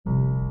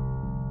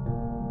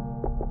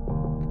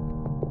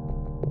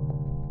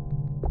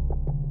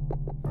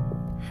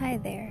Hi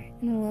there,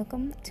 and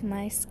welcome to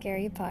my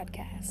scary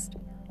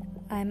podcast.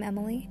 I'm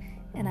Emily,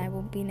 and I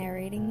will be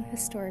narrating a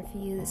story for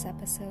you this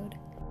episode.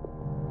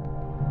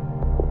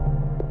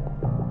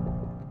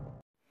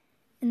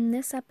 In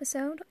this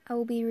episode, I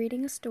will be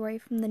reading a story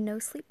from the No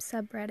Sleep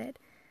subreddit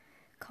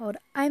called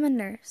I'm a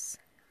Nurse.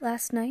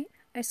 Last night,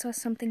 I saw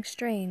something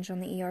strange on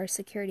the ER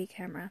security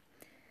camera,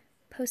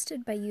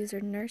 posted by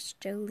user Nurse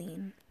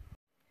Jolene.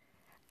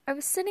 I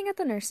was sitting at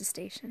the nurse's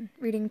station,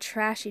 reading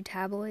trashy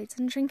tabloids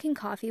and drinking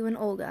coffee when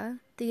Olga,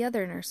 the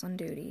other nurse on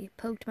duty,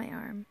 poked my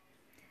arm.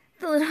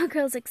 "The little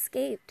girl's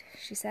escaped,"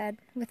 she said,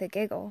 with a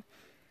giggle.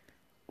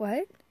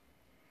 "What?"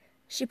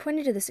 She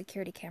pointed to the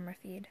security camera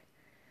feed.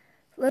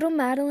 Little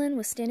Madeline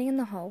was standing in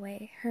the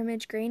hallway, her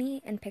image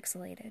grainy and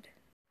pixelated.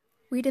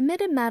 We'd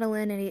admitted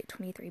Madeline at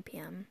 8:23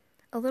 p.m.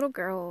 A little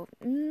girl,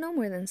 no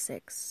more than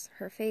 6,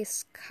 her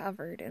face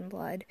covered in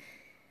blood.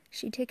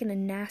 She'd taken a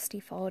nasty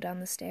fall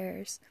down the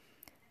stairs.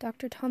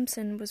 Dr.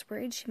 Thompson was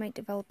worried she might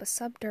develop a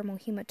subdermal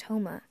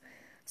hematoma,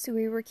 so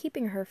we were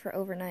keeping her for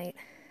overnight.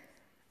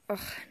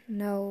 Ugh,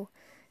 no,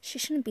 she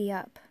shouldn't be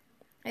up.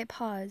 I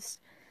paused,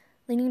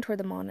 leaning toward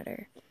the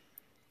monitor.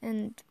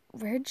 And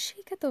where'd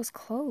she get those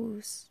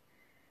clothes?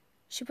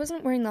 She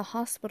wasn't wearing the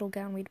hospital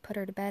gown we'd put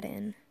her to bed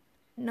in.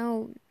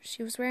 No,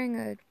 she was wearing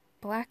a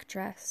black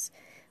dress,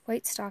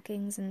 white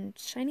stockings, and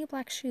shiny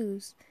black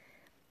shoes,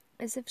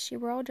 as if she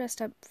were all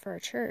dressed up for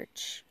a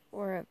church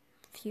or a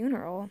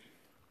funeral.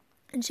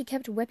 And she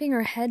kept whipping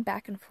her head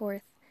back and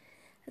forth,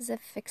 as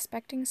if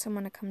expecting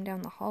someone to come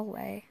down the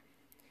hallway.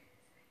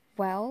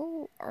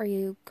 "Well, are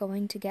you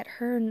going to get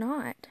her or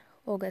not?"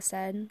 Olga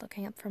said,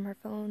 looking up from her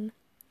phone.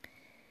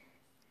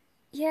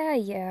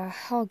 Yeah,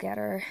 I'll get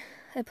her."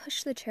 I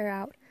pushed the chair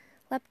out,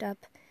 leapt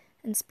up,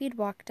 and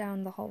speed-walked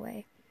down the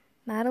hallway.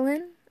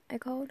 "Madeline?" I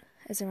called,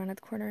 as I rounded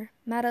the corner.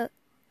 My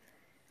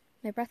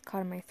breath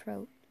caught in my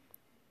throat.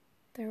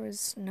 There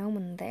was no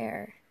one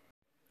there.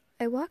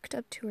 I walked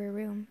up to her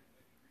room.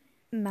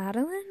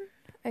 "Madeline?"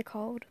 I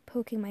called,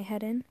 poking my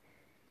head in.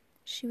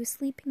 She was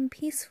sleeping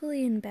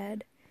peacefully in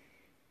bed,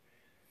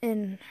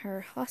 in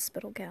her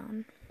hospital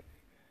gown,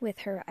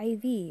 with her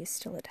IV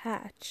still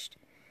attached.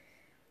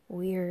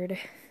 Weird.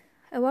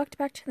 I walked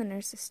back to the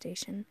nurse's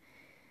station.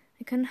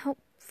 I couldn't help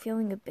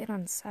feeling a bit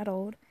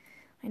unsettled.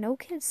 I know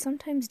kids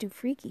sometimes do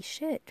freaky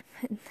shit,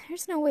 but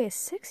there's no way a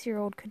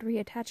 6-year-old could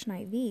reattach an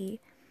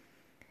IV.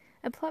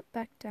 I plopped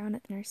back down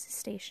at the nurse's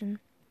station.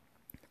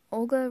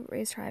 Olga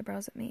raised her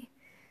eyebrows at me.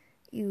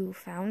 "You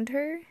found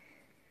her?"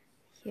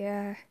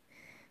 "Yeah,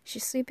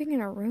 she's sleeping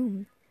in her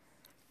room."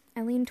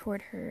 I leaned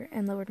toward her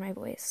and lowered my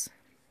voice.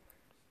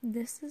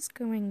 "This is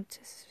going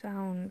to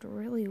sound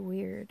really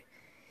weird,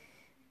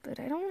 but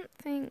I don't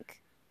think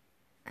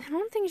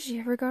she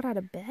ever got out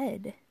of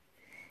bed."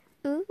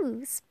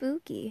 "Ooh,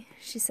 spooky,"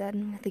 she said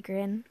with a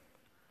grin.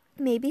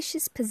 "Maybe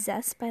she's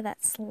possessed by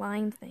that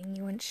slime thing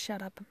you wouldn't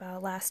shut up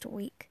about last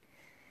week."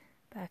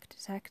 Back to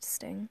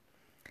texting.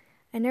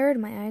 I narrowed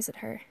my eyes at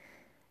her.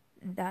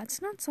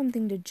 "That's not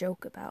something to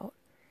joke about."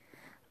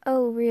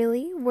 "Oh,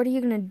 really? What are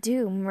you gonna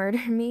do,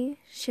 murder me?"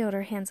 She held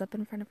her hands up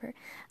in front of her.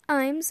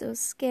 "I'm so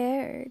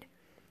scared."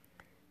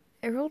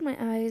 I rolled my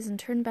eyes and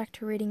turned back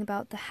to reading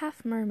about the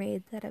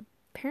half-mermaid that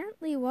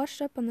apparently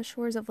washed up on the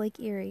shores of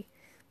Lake Erie.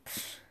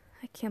 Pfft,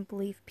 I can't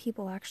believe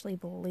people actually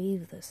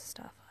believe this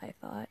stuff, I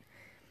thought.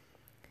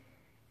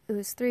 It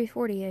was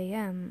 3:40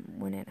 a.m.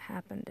 when it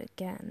happened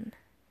again.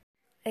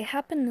 I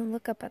happened to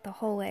look up at the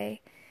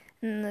hallway,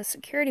 and the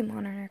security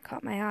monitor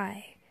caught my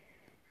eye.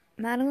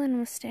 Madeline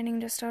was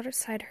standing just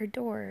outside her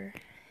door,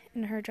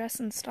 in her dress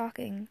and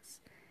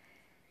stockings.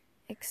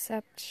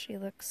 Except she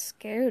looked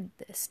scared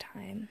this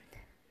time.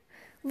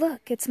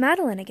 "Look, it's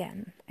Madeline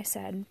again," I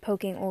said,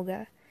 poking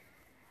Olga.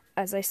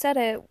 As I said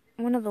it,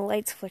 one of the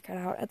lights flickered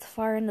out at the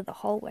far end of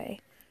the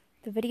hallway.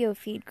 The video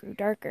feed grew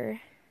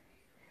darker.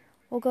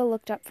 Olga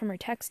looked up from her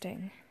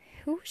texting.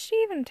 Who was she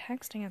even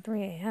texting at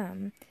 3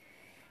 a.m.?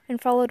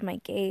 And followed my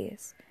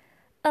gaze.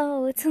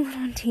 "Oh, it's a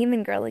little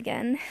demon girl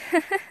again."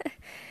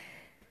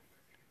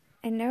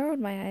 I narrowed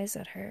my eyes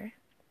at her.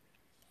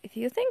 "If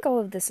you think all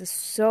of this is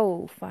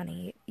so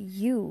funny,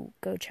 you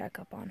go check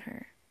up on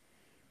her."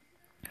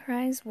 Her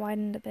eyes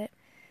widened a bit.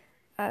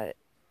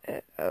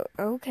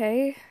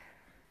 Okay."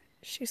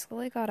 She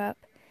slowly got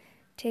up,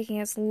 taking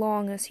as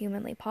long as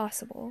humanly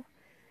possible.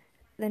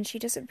 Then she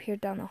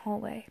disappeared down the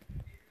hallway.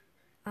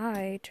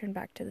 I turned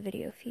back to the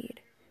video feed.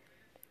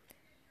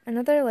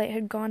 Another light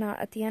had gone out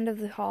at the end of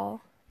the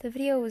hall. The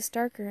video was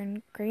darker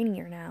and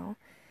grainier now,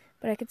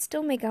 but I could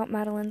still make out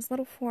Madeline's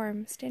little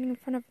form standing in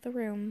front of the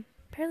room,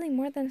 barely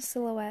more than a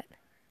silhouette.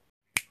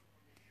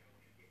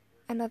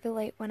 Another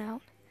light went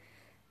out,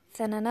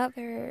 then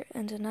another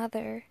and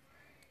another.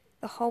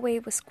 The hallway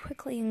was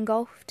quickly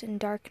engulfed in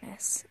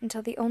darkness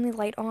until the only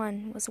light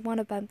on was one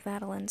above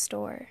Madeline's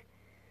door.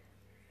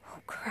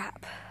 "Oh,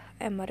 crap,"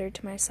 I muttered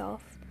to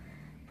myself.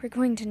 "We're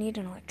going to need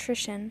an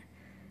electrician."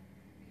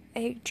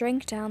 I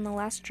drank down the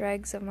last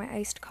dregs of my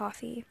iced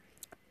coffee.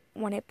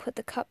 When I put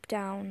the cup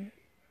down,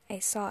 I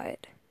saw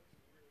it.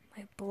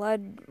 My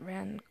blood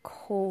ran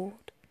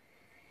cold.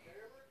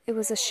 It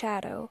was a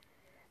shadow,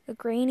 a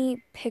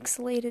grainy,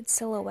 pixelated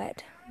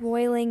silhouette,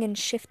 roiling and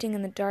shifting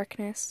in the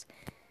darkness.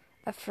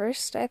 At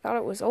first, I thought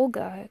it was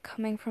Olga,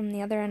 coming from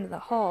the other end of the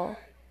hall.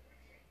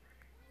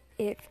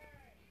 It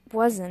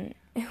wasn't.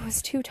 It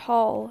was too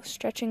tall,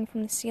 stretching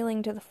from the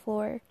ceiling to the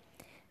floor.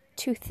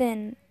 Too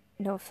thin.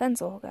 No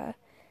offense, Olga.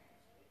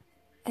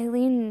 I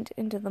leaned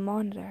into the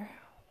monitor.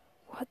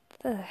 What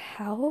the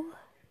hell?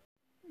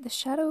 The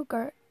shadow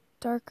got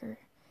darker,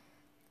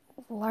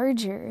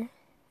 larger.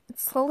 It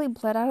slowly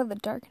bled out of the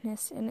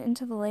darkness and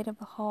into the light of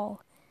the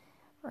hall,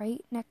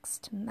 right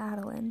next to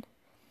Madeline.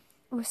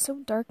 It was so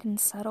dark and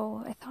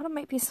subtle, I thought it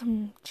might be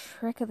some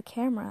trick of the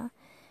camera,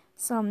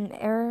 some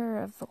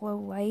error of the low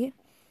light.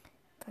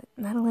 But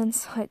Madeline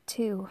saw it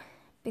too,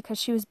 because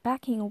she was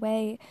backing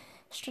away,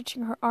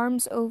 stretching her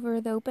arms over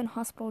the open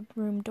hospital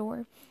room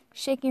door,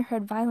 shaking her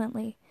head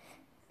violently.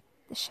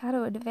 The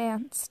shadow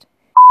advanced.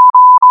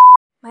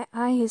 My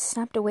eyes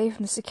snapped away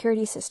from the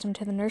security system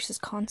to the nurse's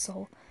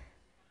console.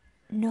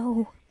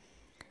 No.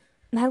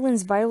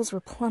 Madeline's vitals were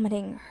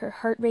plummeting, her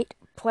heart rate,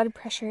 blood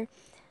pressure.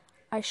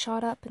 I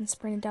shot up and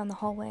sprinted down the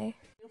hallway.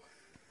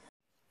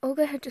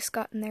 Olga had just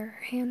gotten there,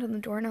 her hand on the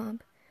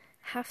doorknob.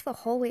 Half the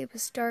hallway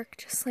was dark,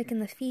 just like in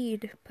the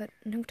feed, but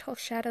no tall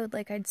shadow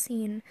like I'd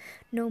seen,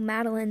 no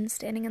Madeline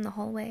standing in the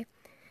hallway.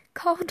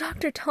 "Call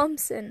Dr.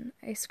 Thompson!"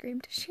 I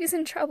screamed. "She's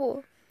in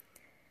trouble!"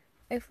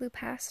 I flew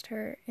past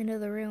her, into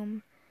the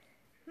room.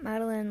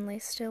 Madeline lay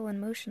still and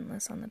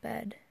motionless on the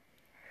bed.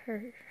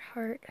 Her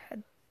heart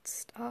had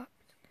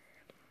stopped.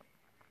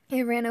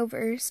 I ran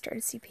over,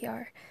 started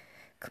CPR.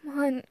 Come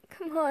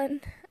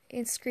on,"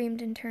 I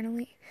screamed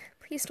internally.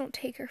 "Please don't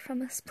take her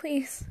from us,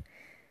 please."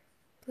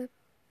 Blip,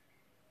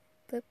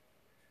 blip,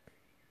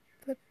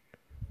 blip.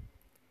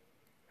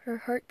 Her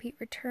heartbeat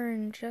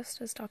returned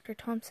just as Dr.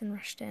 Thompson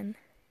rushed in.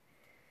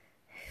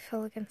 I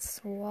fell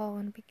against the wall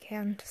and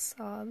began to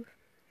sob.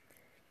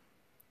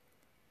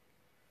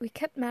 We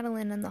kept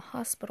Madeline in the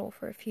hospital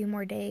for a few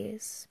more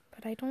days,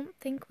 but I don't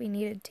think we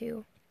needed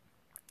to.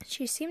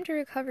 She seemed to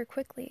recover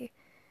quickly.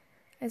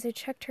 As I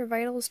checked her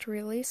vitals to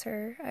release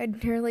her,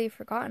 I'd nearly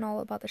forgotten all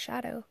about the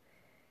shadow.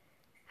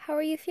 "How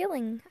are you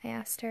feeling?" I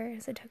asked her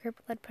as I took her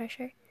blood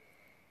pressure.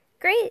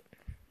 "Great,"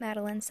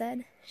 Madeline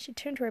said. She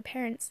turned to her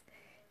parents.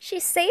 "She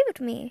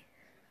saved me."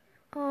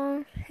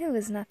 "Aw, it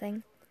was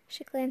nothing."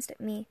 She glanced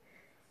at me.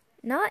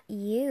 "Not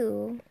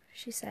you,"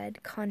 she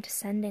said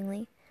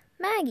condescendingly.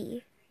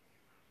 "Maggie."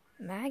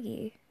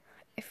 Maggie?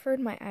 I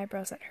furrowed my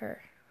eyebrows at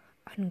her.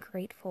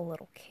 Ungrateful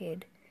little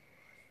kid.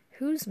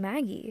 Who's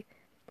Maggie?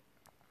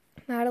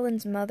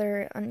 Madeline's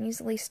mother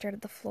uneasily stared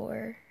at the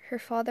floor. Her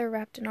father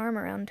wrapped an arm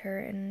around her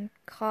and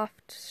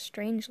coughed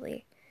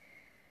strangely.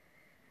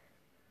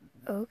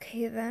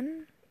 "Okay,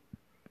 then."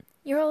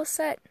 "You're all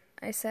set,"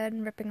 I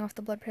said, ripping off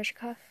the blood pressure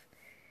cuff.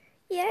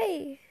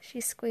 "Yay!" she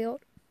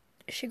squealed.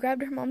 She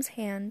grabbed her mom's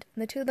hand,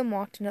 and the two of them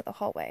walked into the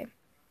hallway.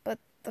 But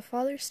the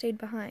father stayed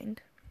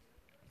behind.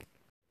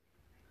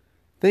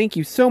 "Thank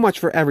you so much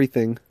for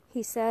everything,"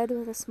 he said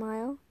with a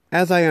smile.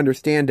 "As I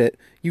understand it,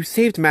 you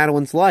saved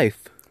Madeline's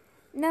life."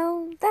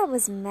 "No, that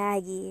was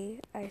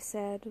Maggie," I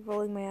said,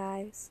 rolling my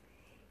eyes.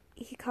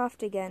 He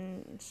coughed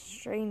again,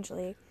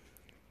 strangely.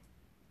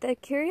 The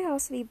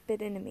curiosity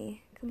bit into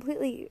me.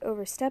 Completely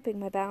overstepping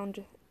my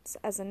bounds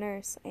as a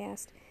nurse, I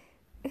asked,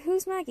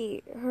 "Who's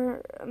Maggie?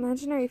 Her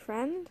imaginary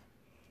friend?"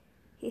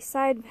 He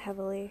sighed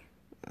heavily.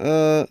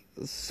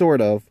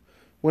 Sort of.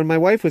 When my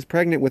wife was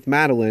pregnant with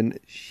Madeline,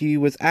 she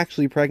was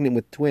actually pregnant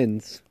with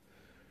twins.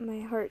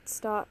 My heart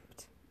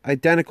stopped.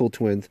 Identical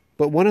twins,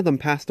 but one of them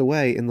passed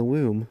away in the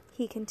womb.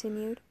 He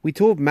continued. We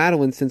told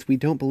Madeline since we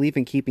don't believe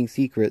in keeping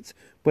secrets,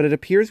 but it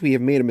appears we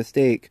have made a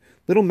mistake.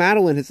 Little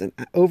Madeline has an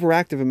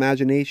overactive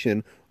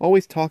imagination,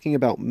 always talking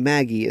about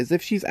Maggie as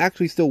if she's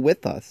actually still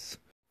with us.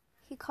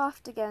 He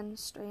coughed again,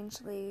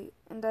 strangely,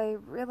 and I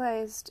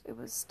realized it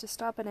was to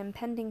stop an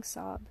impending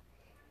sob.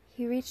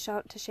 He reached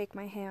out to shake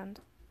my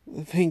hand.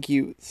 "Thank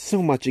you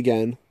so much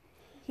again."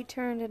 He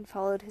turned and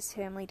followed his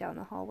family down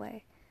the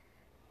hallway.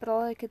 But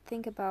all I could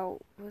think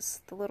about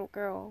was the little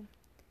girl,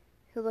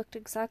 who looked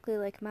exactly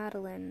like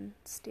Madeline,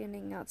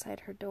 standing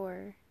outside her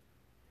door,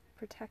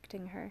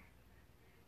 protecting her.